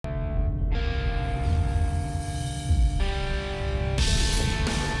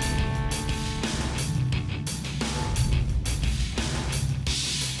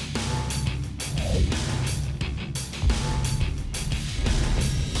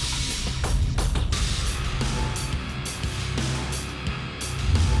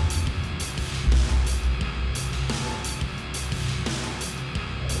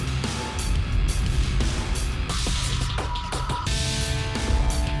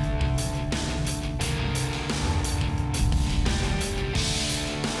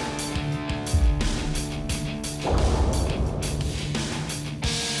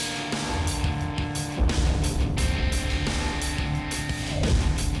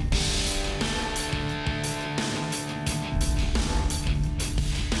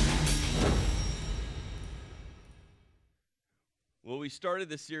started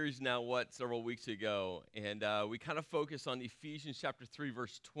this series now, several weeks ago, and we kind of focused on Ephesians chapter 3,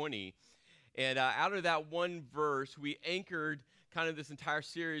 verse 20. And out of that one verse, we anchored kind of this entire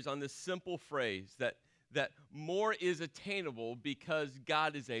series on this simple phrase that more is attainable because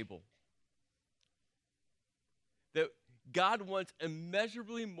God is able. That God wants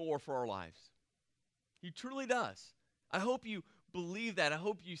immeasurably more for our lives. He truly does. I hope you believe that. I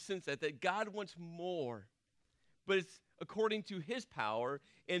hope you sense that God wants more. But it's according to his power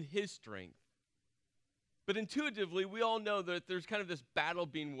and his strength. But intuitively, we all know that there's kind of this battle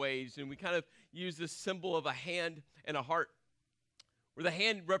being waged, and we kind of use this symbol of a hand and a heart, where the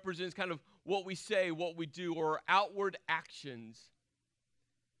hand represents kind of what we say, what we do, or outward actions.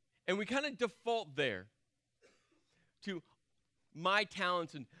 And we kind of default there to my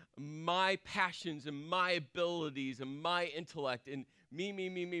talents and my passions and my abilities and my intellect and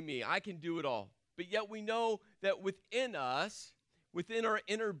me. I can do it all. But yet we know that within us, within our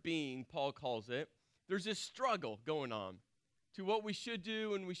inner being, Paul calls it, there's this struggle going on to what we should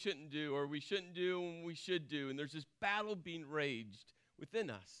do and we shouldn't do, or we shouldn't do and we should do. And there's this battle being raged within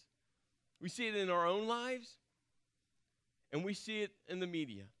us. We see it in our own lives, and we see it in the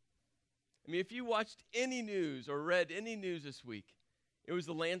media. I mean, if you watched any news or read any news this week, it was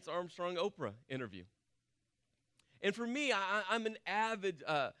the Lance Armstrong Oprah interview. And for me, I'm an avid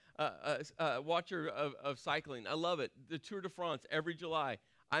watcher of cycling. I love it. The Tour de France every July.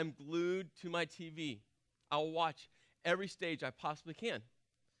 I'm glued to my TV. I'll watch every stage I possibly can.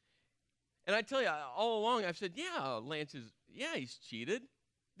 And I tell you, all along I've said, he's cheated.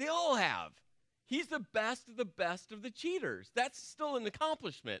 They all have. He's the best of the cheaters. That's still an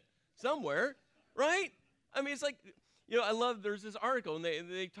accomplishment somewhere, right? I mean, it's like, there's this article, and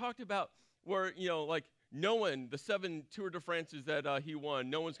they talked about where, no one, the 7 Tour de France's that he won,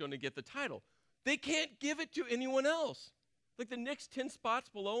 no one's going to get the title. They can't give it to anyone else. Like the next 10 spots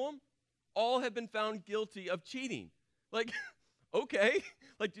below him, all have been found guilty of cheating. Like, okay.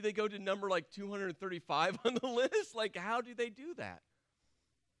 Like, do they go to number 235 on the list? Like, how do they do that?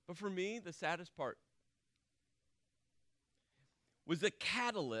 But for me, the saddest part was the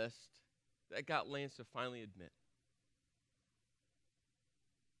catalyst that got Lance to finally admit.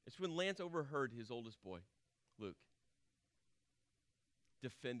 It's when Lance overheard his oldest boy, Luke,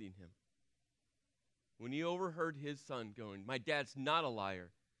 defending him. When he overheard his son going, "My dad's not a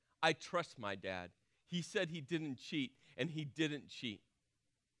liar. I trust my dad. He said he didn't cheat, and he didn't cheat."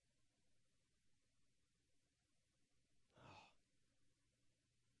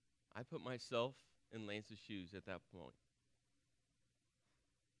 I put myself in Lance's shoes at that point.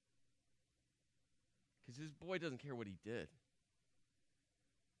 Because his boy doesn't care what he did.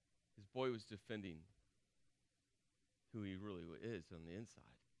 His boy was defending who he really is on the inside.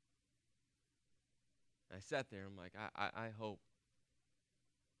 And I sat there, I'm like, I hope.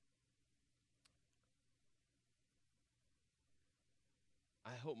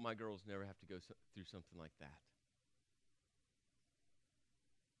 I hope my girls never have to go through something like that.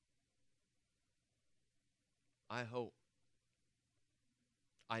 I hope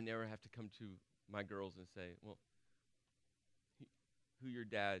I never have to come to my girls and say, well, who your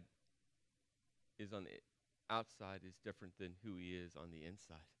dad is on the outside is different than who he is on the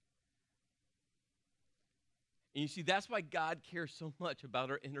inside. And you see, that's why God cares so much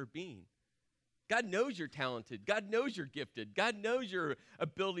about our inner being. God knows you're talented. God knows you're gifted. God knows your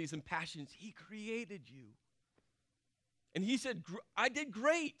abilities and passions. He created you. And he said, I did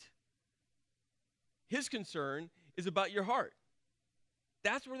great. His concern is about your heart.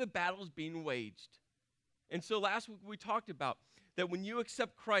 That's where the battle is being waged. And so last week we talked about that when you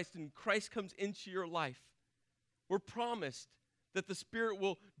accept Christ and Christ comes into your life, we're promised that the Spirit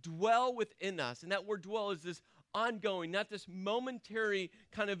will dwell within us. And that word dwell is this ongoing, not this momentary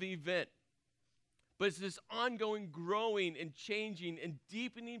kind of event, but it's this ongoing growing and changing and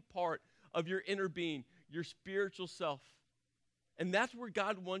deepening part of your inner being, your spiritual self. And that's where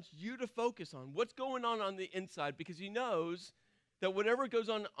God wants you to focus on. What's going on the inside? Because he knows that whatever goes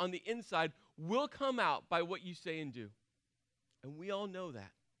on the inside will come out by what you say and do. And we all know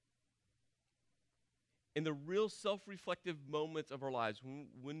that. In the real self-reflective moments of our lives,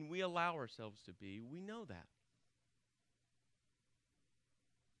 when we allow ourselves to be, we know that.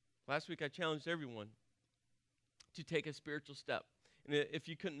 Last week I challenged everyone to take a spiritual step. And if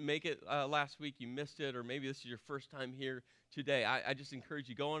you couldn't make it last week, you missed it, or maybe this is your first time here today, I just encourage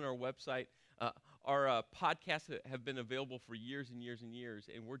you, go on our website. Our podcasts have been available for years and years and years,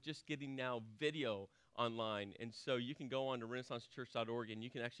 and we're just getting now video online. And so you can go on to renaissancechurch.org, and you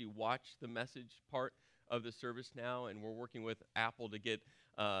can actually watch the message part of the service now, and we're working with Apple to get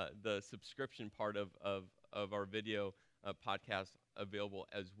the subscription part of our video podcast available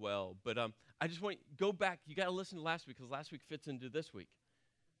as well. But I just want go back. You got to listen to last week because last week fits into this week.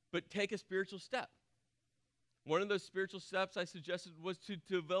 But take a spiritual step. One of those spiritual steps I suggested was to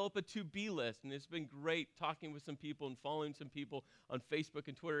develop a to-be list, and it's been great talking with some people and following some people on Facebook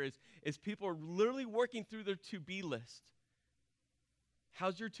and Twitter is people are literally working through their to-be list.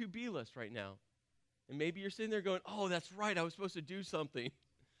 How's your to-be list right now? And maybe you're sitting there going, oh, that's right, I was supposed to do something.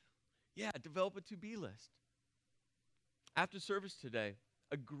 Yeah, develop a to-be list. After service today,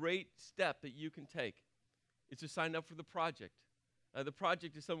 a great step that you can take is to sign up for the project. The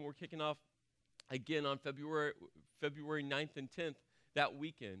project is something we're kicking off again on February 9th and 10th that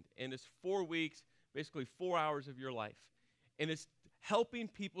weekend. And it's 4 weeks, basically 4 hours of your life. And it's helping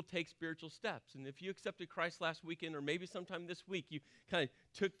people take spiritual steps. And if you accepted Christ last weekend or maybe sometime this week, you kind of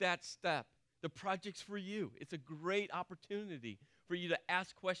took that step, the project's for you. It's a great opportunity for you to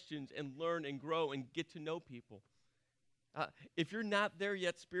ask questions and learn and grow and get to know people. If you're not there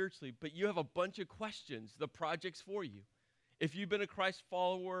yet spiritually, but you have a bunch of questions, the project's for you. If you've been a Christ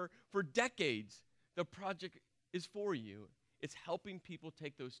follower for decades, the project is for you. It's helping people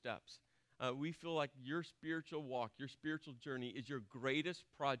take those steps. We feel like your spiritual walk, your spiritual journey is your greatest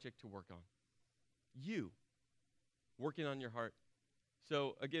project to work on. You, working on your heart.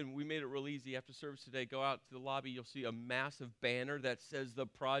 So again, we made it real easy. After service today, go out to the lobby. You'll see a massive banner that says the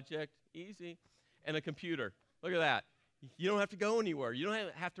project, easy, and a computer. Look at that. You don't have to go anywhere. You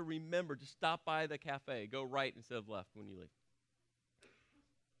don't have to remember. Just stop by the cafe. Go right instead of left when you leave.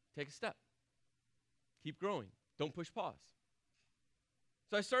 Take a step. Keep growing. Don't push pause.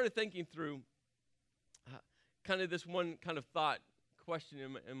 So I started thinking through kind of this one kind of thought question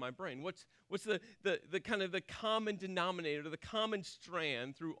in my brain. What's the kind of the common denominator, the common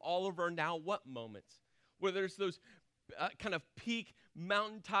strand through all of our now what moments? Where there's those kind of peak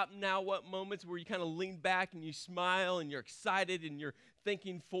mountaintop now what moments where you kind of lean back and you smile and you're excited and you're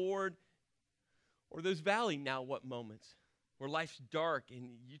thinking forward. Or those valley now what moments where life's dark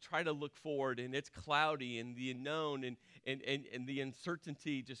and you try to look forward and it's cloudy and the unknown and the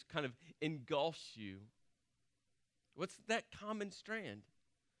uncertainty just kind of engulfs you. What's that common strand?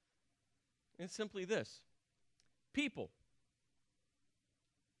 It's simply this. People.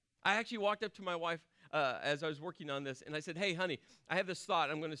 I actually walked up to my wife as I was working on this and I said, hey, honey, I have this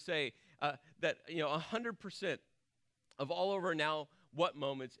thought I'm going to say that 100% of all of our now what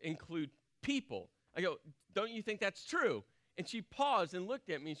moments include people. I go, don't you think that's true? And she paused and looked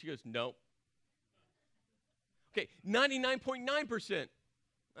at me and she goes, no. Okay, 99.9%.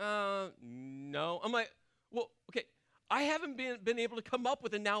 No. I'm like, well, okay, I haven't been able to come up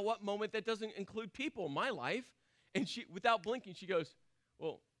with a now what moment that doesn't include people in my life. And she, without blinking, she goes,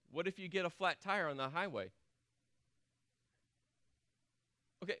 well, what if you get a flat tire on the highway?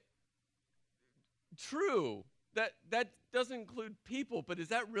 Okay, true. That doesn't include people, but is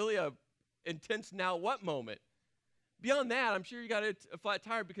that really a intense now what moment? Beyond that, I'm sure you got a flat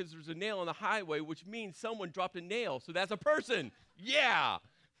tire because there's a nail on the highway, which means someone dropped a nail. So that's a person. Yeah.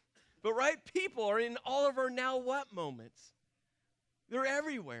 But right, people are in all of our now what moments. They're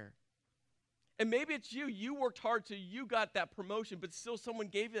everywhere. And maybe it's you. You worked hard so you got that promotion, but still someone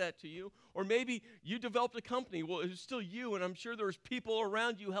gave that to you. Or maybe you developed a company. Well, it was still you, and I'm sure there was people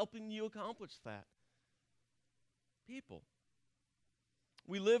around you helping you accomplish that. People.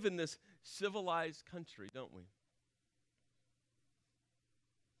 We live in this civilized country, don't we?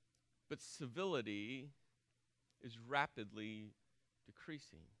 But civility is rapidly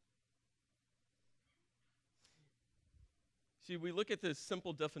decreasing. See, we look at this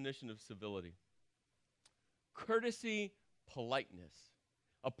simple definition of civility. Courtesy, politeness,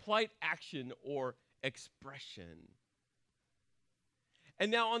 a polite action or expression.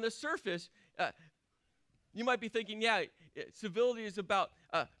 And now on the surface, you might be thinking, yeah, civility is about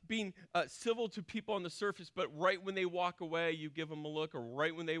being civil to people on the surface, but right when they walk away, you give them a look, or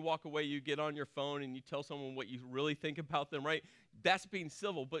right when they walk away, you get on your phone and you tell someone what you really think about them, right? That's being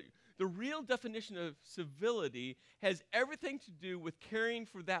civil. But the real definition of civility has everything to do with caring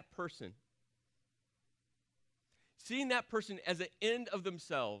for that person. Seeing that person as an end of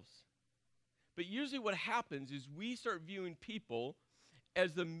themselves. But usually what happens is we start viewing people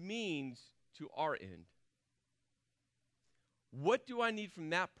as the means to our end. What do I need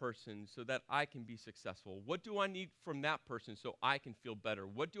from that person so that I can be successful? What do I need from that person so I can feel better?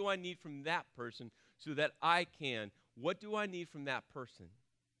 What do I need from that person so that I can? What do I need from that person?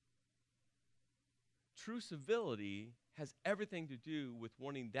 True civility has everything to do with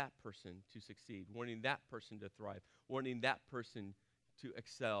wanting that person to succeed, wanting that person to thrive, wanting that person to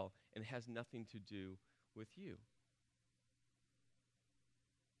excel, and has nothing to do with you.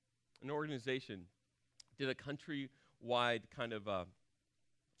 An organization did a country wide kind of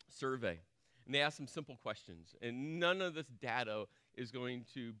survey. And they asked some simple questions. And none of this data is going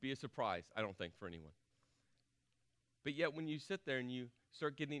to be a surprise, I don't think, for anyone. But yet when you sit there and you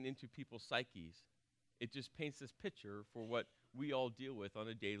start getting into people's psyches, it just paints this picture for what we all deal with on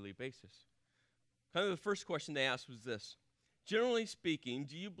a daily basis. Kind of the first question they asked was this: generally speaking,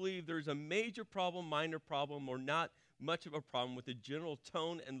 do you believe there's a major problem, minor problem, or not much of a problem with the general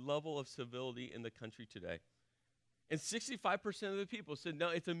tone and level of civility in the country today? And 65% of the people said, no,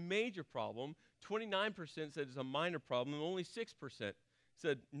 it's a major problem. 29% said it's a minor problem, and only 6%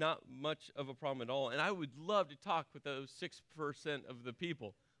 said not much of a problem at all. And I would love to talk with those 6% of the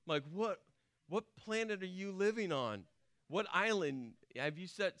people. I'm like, what planet are you living on? What island have you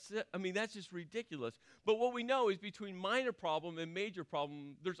set? I mean, that's just ridiculous. But what we know is between minor problem and major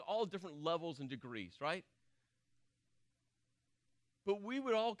problem, there's all different levels and degrees, right? But we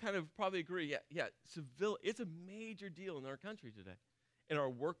would all kind of probably agree, it's a major deal in our country today. In our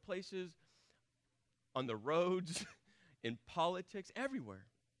workplaces, on the roads, in politics, everywhere.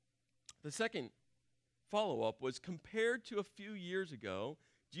 The second follow-up was, compared to a few years ago,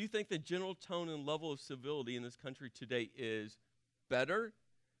 do you think the general tone and level of civility in this country today is better,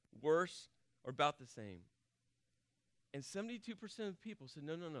 worse, or about the same? And 72% of people said,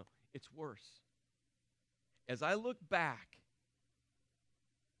 no, it's worse. As I look back,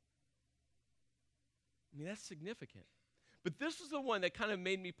 I mean, that's significant. But this was the one that kind of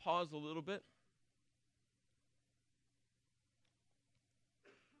made me pause a little bit.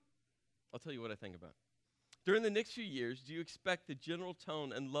 I'll tell you what I think about. During the next few years, do you expect the general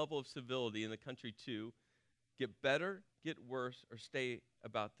tone and level of civility in the country to get better, get worse, or stay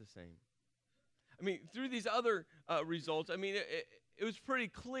about the same? I mean, through these other results, I mean, it was pretty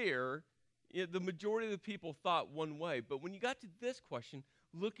clear. The majority of the people thought one way. But when you got to this question,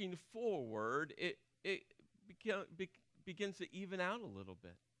 looking forward, it begins to even out a little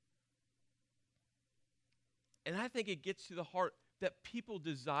bit. And I think it gets to the heart that people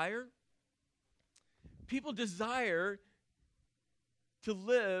desire. People desire to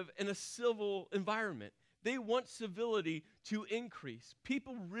live in a civil environment. They want civility to increase.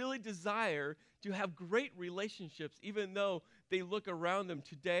 People really desire to have great relationships, even though they look around them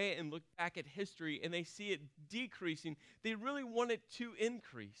today and look back at history and they see it decreasing. They really want it to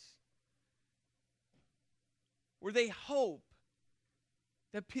increase. Where they hope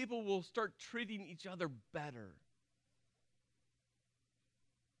that people will start treating each other better.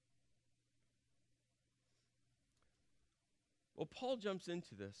 Well, Paul jumps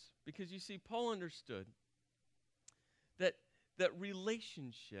into this because you see, Paul understood that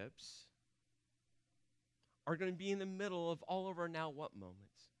relationships are going to be in the middle of all of our now what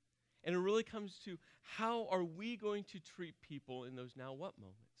moments. And it really comes to, how are we going to treat people in those now what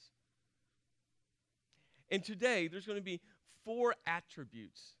moments? And today, there's going to be 4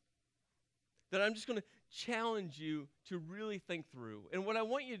 attributes that I'm just going to challenge you to really think through. And what I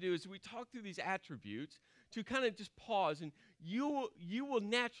want you to do is, we talk through these attributes, to kind of just pause, and you will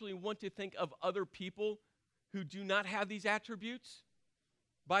naturally want to think of other people who do not have these attributes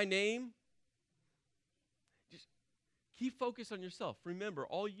by name. Just keep focused on yourself. Remember,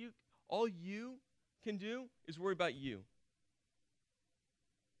 all you can do is worry about you.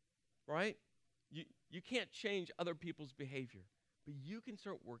 Right? You can't change other people's behavior, but you can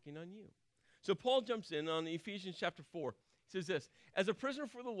start working on you. So Paul jumps in on Ephesians chapter 4. He says this: as a prisoner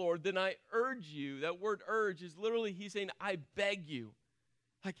for the Lord, then I urge you. That word urge is literally, he's saying, I beg you.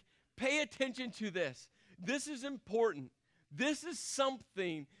 Like, pay attention to this. This is important. This is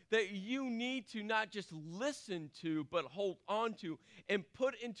something that you need to not just listen to, but hold on to and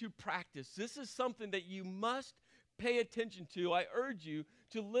put into practice. This is something that you must pay attention to. I urge you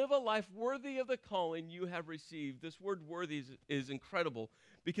to live a life worthy of the calling you have received. This word worthy is incredible,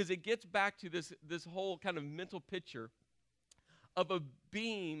 because it gets back to this whole kind of mental picture of a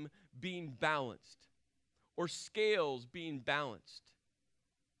beam being balanced, or scales being balanced.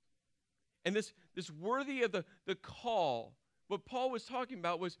 And this worthy of the call, what Paul was talking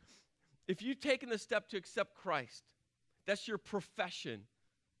about was, if you've taken the step to accept Christ, that's your profession.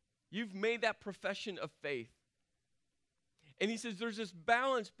 You've made that profession of faith. And he says there's this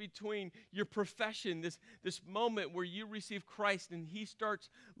balance between your profession, this moment where you receive Christ and he starts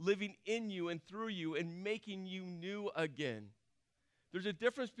living in you and through you and making you new again. There's a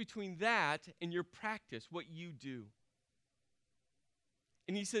difference between that and your practice, what you do.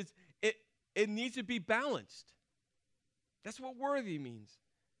 And he says it needs to be balanced. That's what worthy means.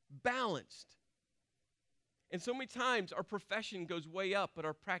 Balanced. And so many times our profession goes way up, but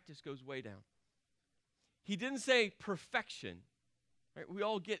our practice goes way down. He didn't say perfection. Right? We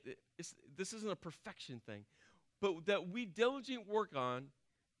all get it. This isn't a perfection thing. but that we diligently work on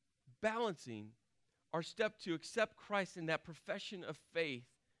balancing our step to accept Christ in that profession of faith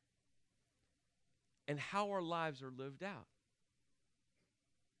and how our lives are lived out.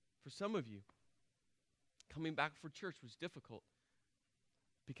 For some of you, coming back for church was difficult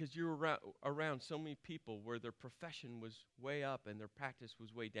because you were around so many people where their profession was way up and their practice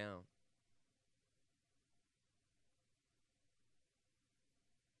was way down.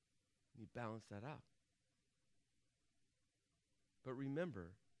 You balance that out. But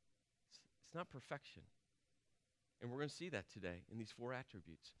remember, it's not perfection. And we're going to see that today in these 4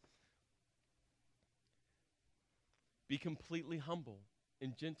 attributes. Be completely humble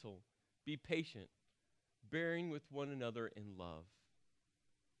and gentle. Be patient, bearing with one another in love.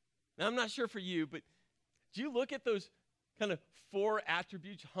 Now, I'm not sure for you, but do you look at those kind of 4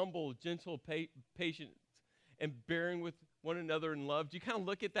 attributes, humble, gentle, patient, and bearing with one another in love? Do you kind of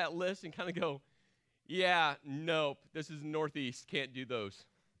look at that list and kind of go, yeah, nope, this is Northeast, can't do those,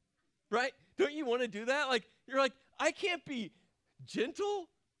 right? Don't you want to do that? Like, you're like, I can't be gentle?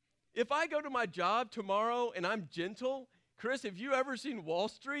 If I go to my job tomorrow and I'm gentle, Chris, have you ever seen Wall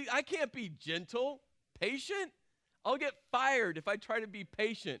Street? I can't be gentle, patient. I'll get fired if I try to be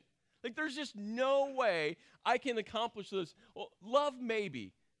patient. Like, there's just no way I can accomplish this. Well, love,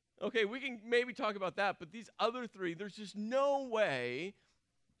 maybe. Okay, we can maybe talk about that, but these other 3, there's just no way.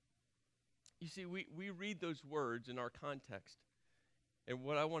 You see, we read those words in our context. And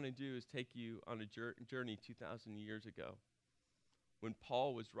what I want to do is take you on a journey 2,000 years ago when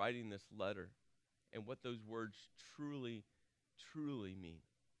Paul was writing this letter and what those words truly, truly mean.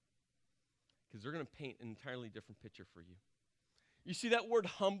 Because they're going to paint an entirely different picture for you. You see that word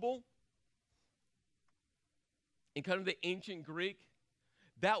humble? In kind of the ancient Greek,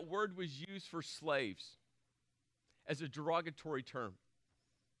 that word was used for slaves as a derogatory term.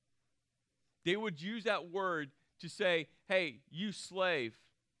 They would use that word to say, hey, you slave,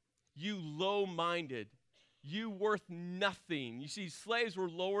 you low-minded, you worth nothing. You see, slaves were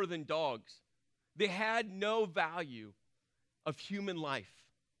lower than dogs. They had no value of human life.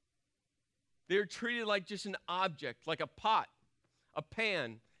 They were treated like just an object, like a pot, a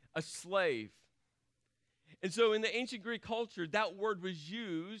pan, a slave. And so in the ancient Greek culture, that word was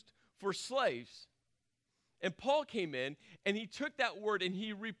used for slaves. And Paul came in, and he took that word and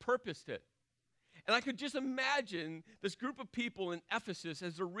he repurposed it. And I could just imagine this group of people in Ephesus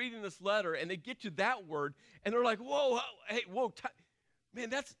as they're reading this letter, and they get to that word, and they're like, whoa, hey, whoa,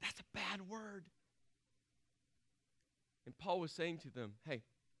 man, that's a bad word. And Paul was saying to them, hey,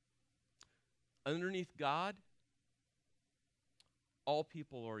 underneath God, all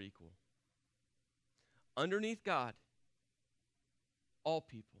people are equal. Underneath God, all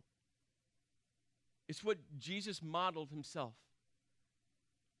people. It's what Jesus modeled himself.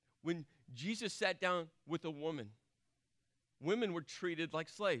 When Jesus sat down with a woman, women were treated like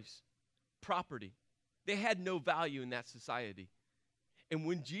slaves, property. They had no value in that society. And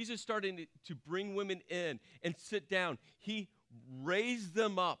when Jesus started to bring women in and sit down, he raised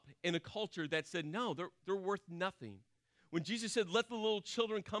them up in a culture that said, no, they're worth nothing. When Jesus said, let the little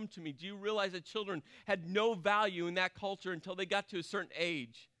children come to me, do you realize that children had no value in that culture until they got to a certain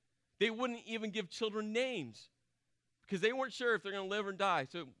age? They wouldn't even give children names because they weren't sure if they're going to live or die.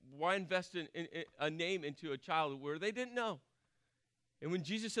 So why invest in a name into a child where they didn't know? And when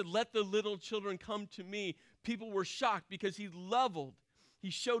Jesus said, let the little children come to me, people were shocked because he leveled.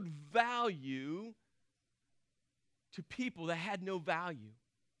 He showed value to people that had no value.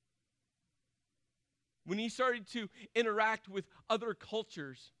 When he started to interact with other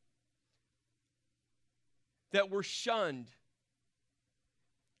cultures that were shunned,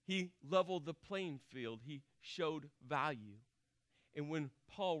 he leveled the playing field. He showed value. And when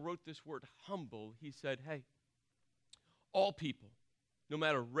Paul wrote this word humble, he said, hey, all people, no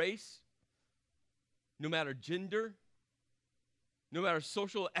matter race, no matter gender, no matter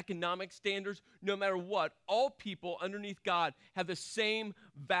social economic standards, no matter what, all people underneath God have the same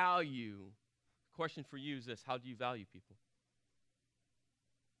value. Question for you is this: how do you value people?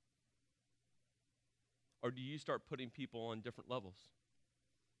 Or do you start putting people on different levels?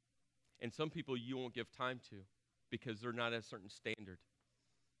 And some people you won't give time to because they're not at a certain standard.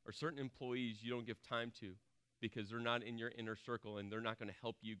 Or certain employees you don't give time to because they're not in your inner circle and they're not going to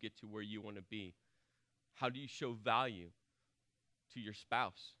help you get to where you want to be. How do you show value to your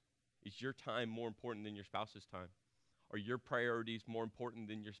spouse? Is your time more important than your spouse's time? Are your priorities more important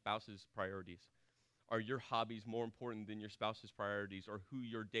than your spouse's priorities? Are your hobbies more important than your spouse's priorities, or who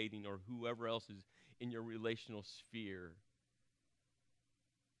you're dating, or whoever else is in your relational sphere?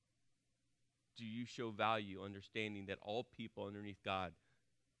 Do you show value, understanding that all people underneath God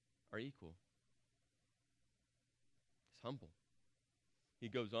are equal? humble. He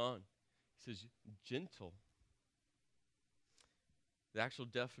goes on. He says, gentle. The actual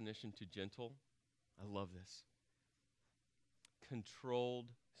definition to gentle, I love this. Controlled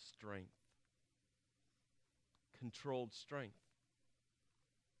strength. Controlled strength.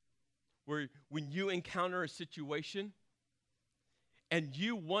 Where when you encounter a situation and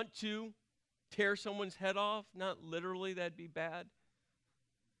you want to tear someone's head off, not literally, that'd be bad,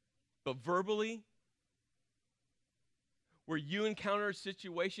 but verbally, where you encounter a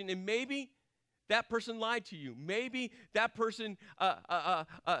situation and maybe that person lied to you. Maybe that person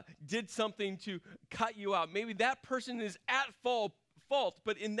did something to cut you out. Maybe that person is at fault,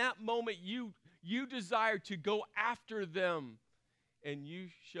 but in that moment you desire to go after them and you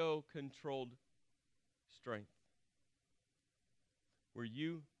show controlled strength. Where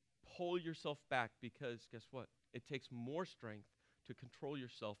you pull yourself back because guess what? It takes more strength to control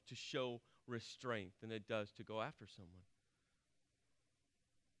yourself, to show restraint than it does to go after someone.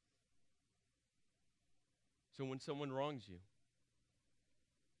 So when someone wrongs you,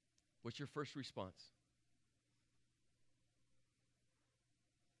 what's your first response?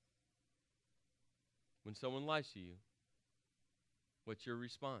 When someone lies to you, what's your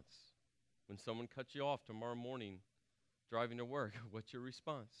response? When someone cuts you off tomorrow morning driving to work, what's your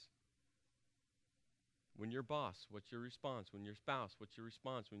response? When your boss, what's your response? When your spouse, what's your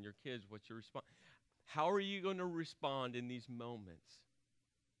response? When your kids, what's your response? How are you going to respond in these moments?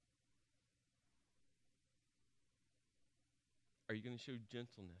 Are you going to show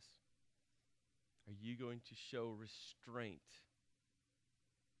gentleness? Are you going to show restraint?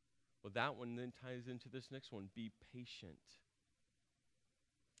 Well, that one then ties into this next one. Be patient.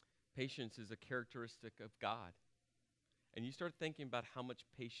 Patience is a characteristic of God. And you start thinking about how much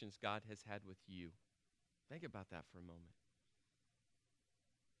patience God has had with you. Think about that for a moment.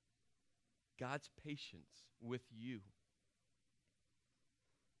 God's patience with you.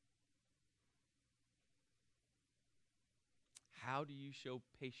 How do you show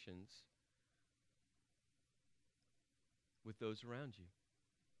patience with those around you?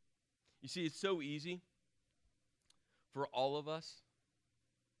 You see, it's so easy for all of us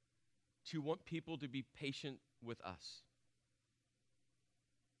to want people to be patient with us.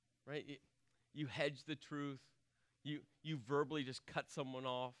 Right? You hedge the truth. You verbally just cut someone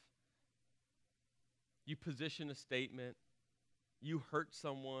off. You position a statement. You hurt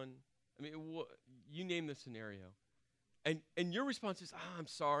someone. I mean, you name the scenario. And your response is, I'm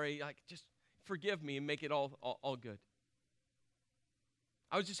sorry, like, just forgive me and make it all good.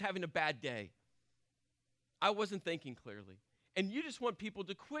 I was just having a bad day. I wasn't thinking clearly. And you just want people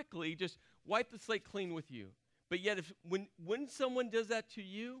to quickly just wipe the slate clean with you. But yet, when someone does that to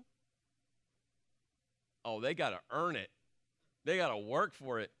you, oh, they got to earn it. They got to work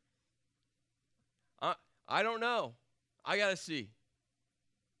for it. I don't know. I got to see.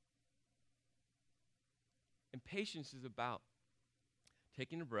 And patience is about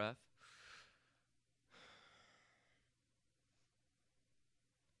taking a breath,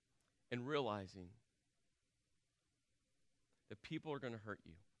 and realizing that people are going to hurt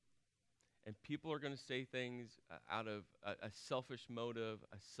you. And people are going to say things out of a selfish motive,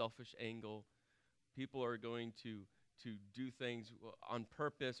 a selfish angle. People are going to do things on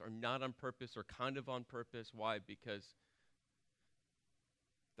purpose or not on purpose or kind of on purpose. Why? Because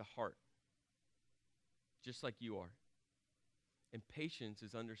the heart, just like you are. And patience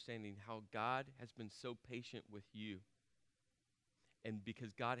is understanding how God has been so patient with you. And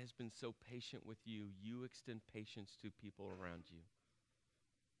because God has been so patient with you, you extend patience to people around you.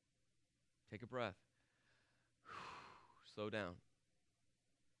 Take a breath. Slow down.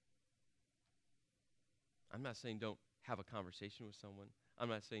 I'm not saying don't have a conversation with someone. I'm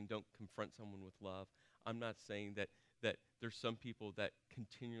not saying don't confront someone with love. I'm not saying that there's some people that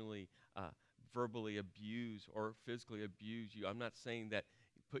continually verbally abuse or physically abuse you. I'm not saying that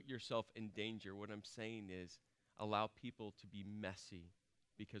put yourself in danger. What I'm saying is allow people to be messy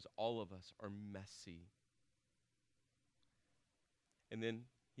because all of us are messy. And then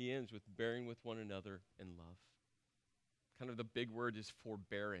he ends with bearing with one another in love. Kind of the big word is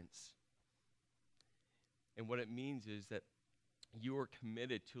forbearance. And what it means is that you are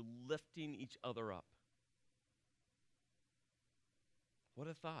committed to lifting each other up. What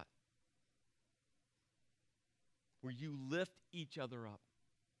a thought. Where you lift each other up.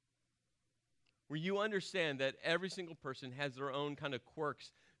 Where you understand that every single person has their own kind of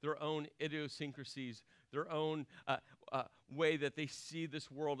quirks, their own idiosyncrasies, their own way that they see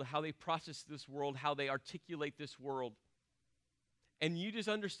this world, how they process this world, how they articulate this world. And you just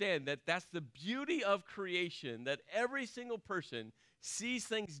understand that that's the beauty of creation, that every single person sees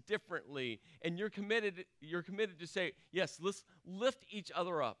things differently, and you're committed to say, yes, let's lift each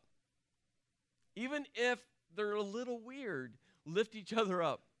other up. Even if they're a little weird, lift each other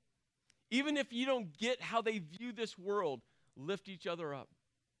up. Even if you don't get how they view this world, lift each other up.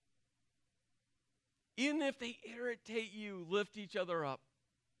 Even if they irritate you, lift each other up.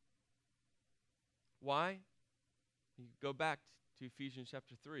 Why? You go back to Ephesians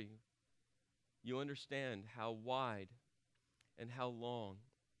chapter 3. You understand how wide and how long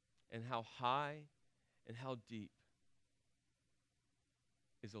and how high and how deep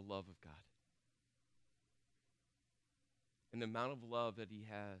is the love of God. And the amount of love that he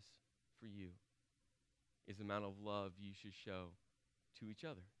has for you is the amount of love you should show to each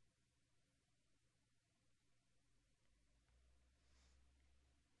other.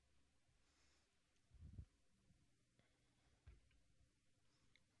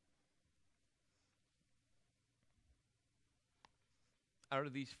 Out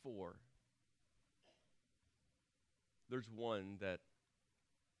of these four, there's one that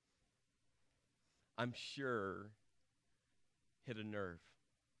I'm sure hit a nerve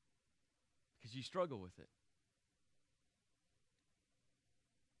because you struggle with it.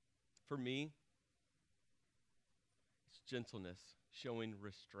 For me, it's gentleness, showing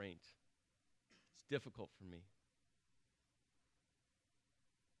restraint. It's difficult for me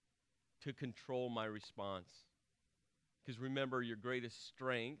to control my response. Because remember, your greatest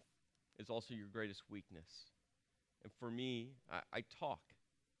strength is also your greatest weakness. And for me, I talk.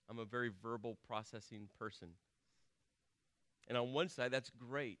 I'm a very verbal processing person. And on one side, that's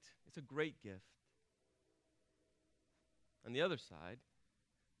great. It's a great gift. On the other side,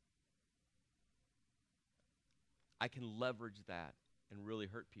 I can leverage that and really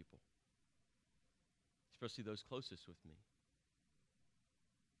hurt people, especially those closest with me.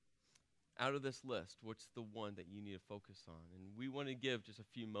 Out of this list, what's the one that you need to focus on? And we want to give just a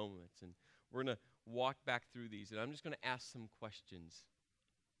few moments, and we're going to walk back through these, and I'm just going to ask some questions.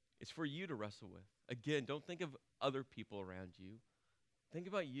 It's for you to wrestle with. Again, don't think of other people around you. Think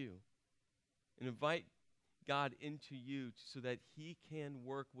about you, and invite God into you so that he can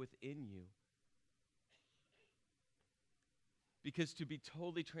work within you. Because to be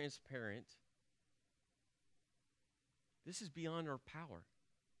totally transparent, this is beyond our power.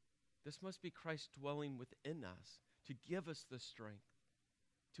 This must be Christ dwelling within us to give us the strength,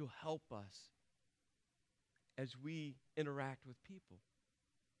 to help us as we interact with people.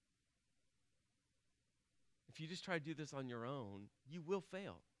 If you just try to do this on your own, you will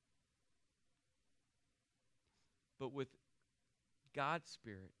fail. But with God's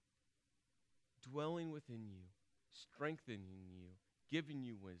Spirit dwelling within you, strengthening you, giving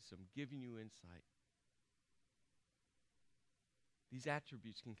you wisdom, giving you insight, these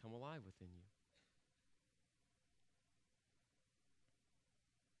attributes can come alive within you.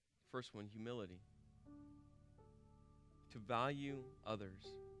 First one, humility. To value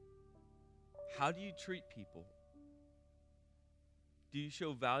others. How do you treat people? Do you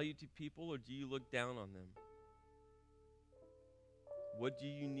show value to people, or do you look down on them? What do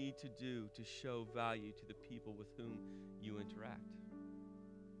you need to do to show value to the people with whom you interact?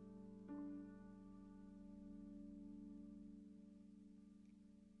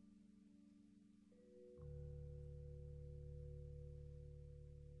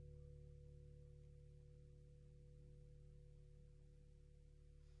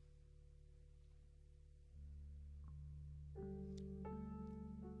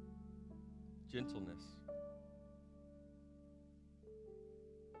 Gentleness.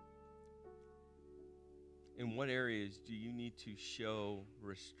 In what areas do you need to show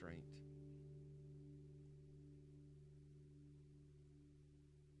restraint?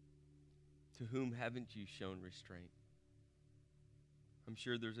 To whom haven't you shown restraint? I'm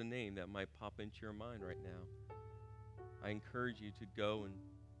sure there's a name that might pop into your mind right now. I encourage you to go and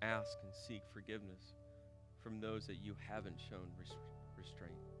ask and seek forgiveness from those that you haven't shown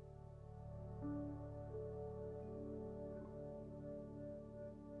restraint.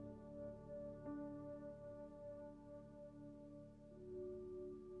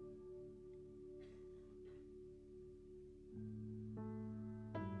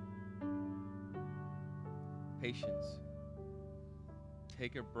 Patience.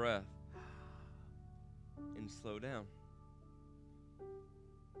 Take a breath and slow down.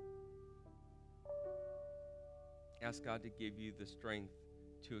 Ask God to give you the strength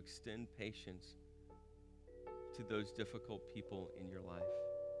to extend patience to those difficult people in your life.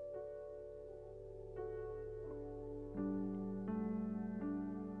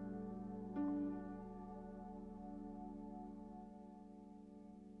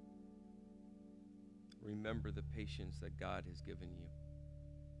 remember the patience that God has given you.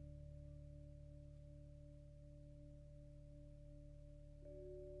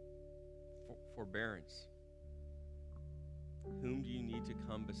 Forbearance. Whom do you need to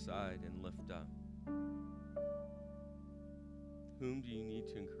come beside and lift up? Whom do you need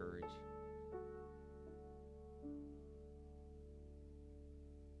to encourage?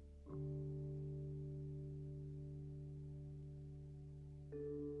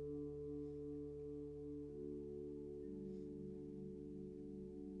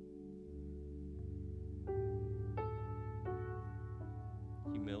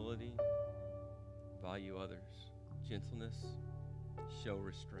 Humility, value others. Gentleness, show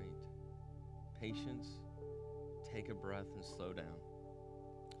restraint. Patience, take a breath and slow down.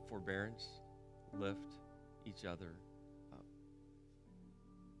 Forbearance, lift each other up.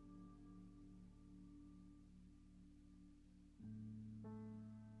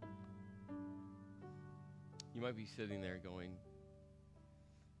 You might be sitting there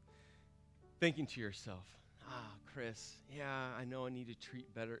thinking to yourself, Chris, yeah, I know I need to treat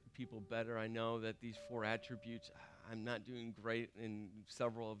people better. I know that these 4 attributes, I'm not doing great in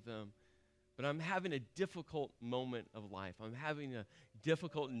several of them. But I'm having a difficult moment of life. I'm having a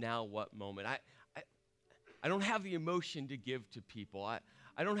difficult now what moment. I don't have the emotion to give to people. I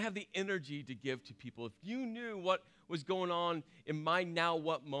don't have the energy to give to people. If you knew what was going on in my now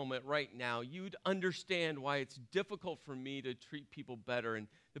what moment right now, you'd understand why it's difficult for me to treat people better. And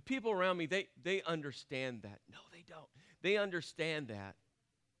the people around me, they understand that. No, they don't. They understand that.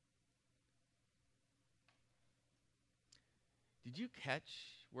 Did you catch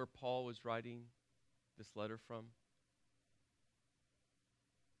where Paul was writing this letter from?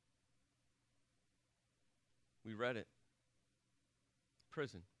 We read it.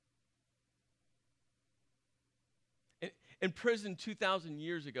 Prison. And prison 2,000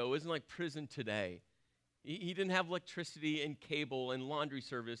 years ago isn't like prison today. He didn't have electricity and cable and laundry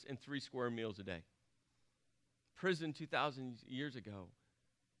service and 3 square meals a day. Prison 2,000 years ago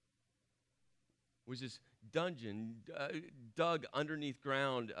was this dungeon dug underneath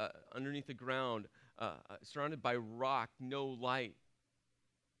the ground, surrounded by rock, no light,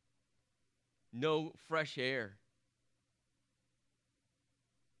 no fresh air.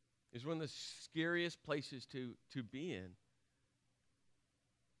 It was one of the scariest places to be in.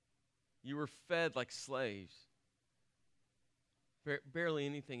 You were fed like slaves. Barely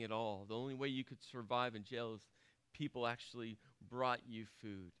anything at all. The only way you could survive in jail is people actually brought you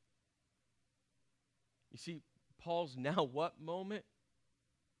food. You see, Paul's now what moment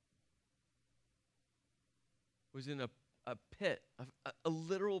was in a pit, a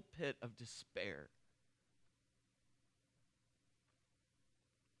literal pit of despair.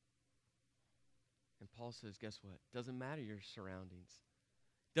 And Paul says, guess what? Doesn't matter your surroundings.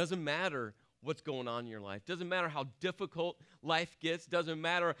 Doesn't matter what's going on in your life. Doesn't matter how difficult life gets. Doesn't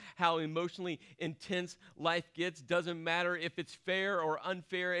matter how emotionally intense life gets. Doesn't matter if it's fair or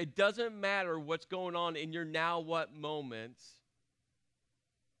unfair. It doesn't matter what's going on in your now what moments.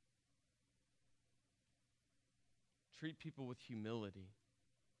 Treat people with humility.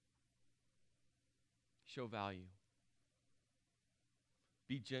 Show value.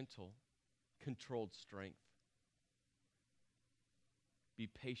 Be gentle. Controlled strength. Be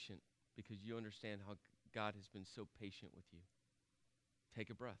patient because you understand how God has been so patient with you.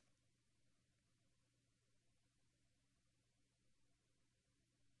 Take a breath.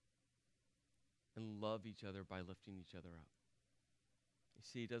 And love each other by lifting each other up. You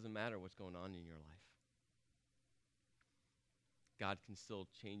see, it doesn't matter what's going on in your life. God can still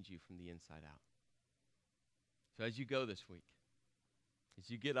change you from the inside out. So as you go this week, as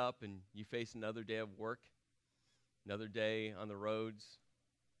you get up and you face another day of work, another day on the roads,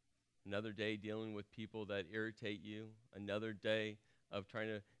 another day dealing with people that irritate you, another day of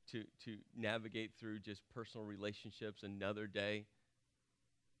trying to navigate through just personal relationships, another day.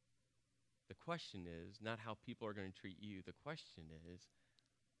 The question is not how people are going to treat you. The question is,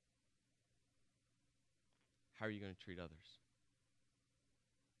 how are you going to treat others?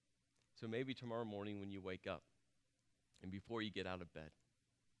 So maybe tomorrow morning when you wake up and before you get out of bed,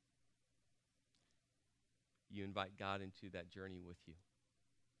 you invite God into that journey with you.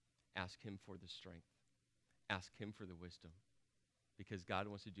 Ask him for the strength. Ask him for the wisdom. Because God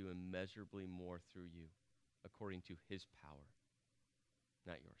wants to do immeasurably more through you according to his power,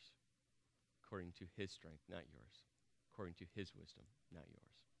 not yours. According to his strength, not yours. According to his wisdom, not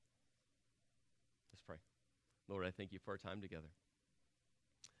yours. Let's pray. Lord, I thank you for our time together.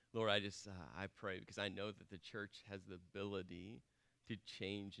 Lord, I pray because I know that the church has the ability to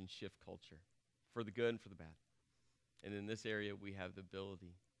change and shift culture for the good and for the bad. And in this area, we have the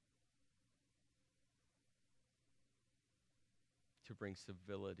ability to bring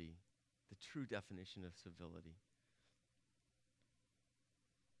civility, the true definition of civility,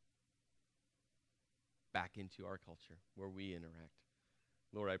 back into our culture where we interact.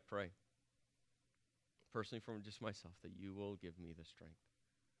 Lord, I pray, personally from just myself, that you will give me the strength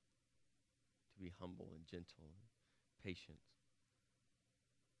to be humble and gentle and patient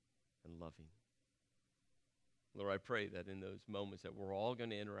and loving. Lord, I pray that in those moments that we're all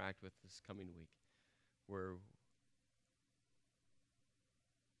going to interact with this coming week, where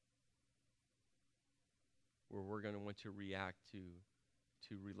we're going to want to react to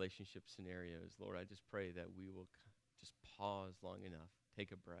relationship scenarios, Lord, I just pray that we will just pause long enough,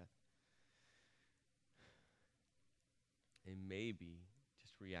 take a breath, and maybe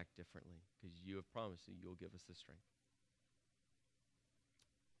just react differently, because you have promised that you'll give us the strength.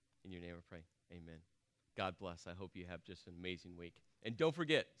 In your name I pray, amen. God bless. I hope you have just an amazing week. And don't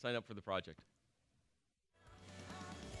forget, sign up for the project.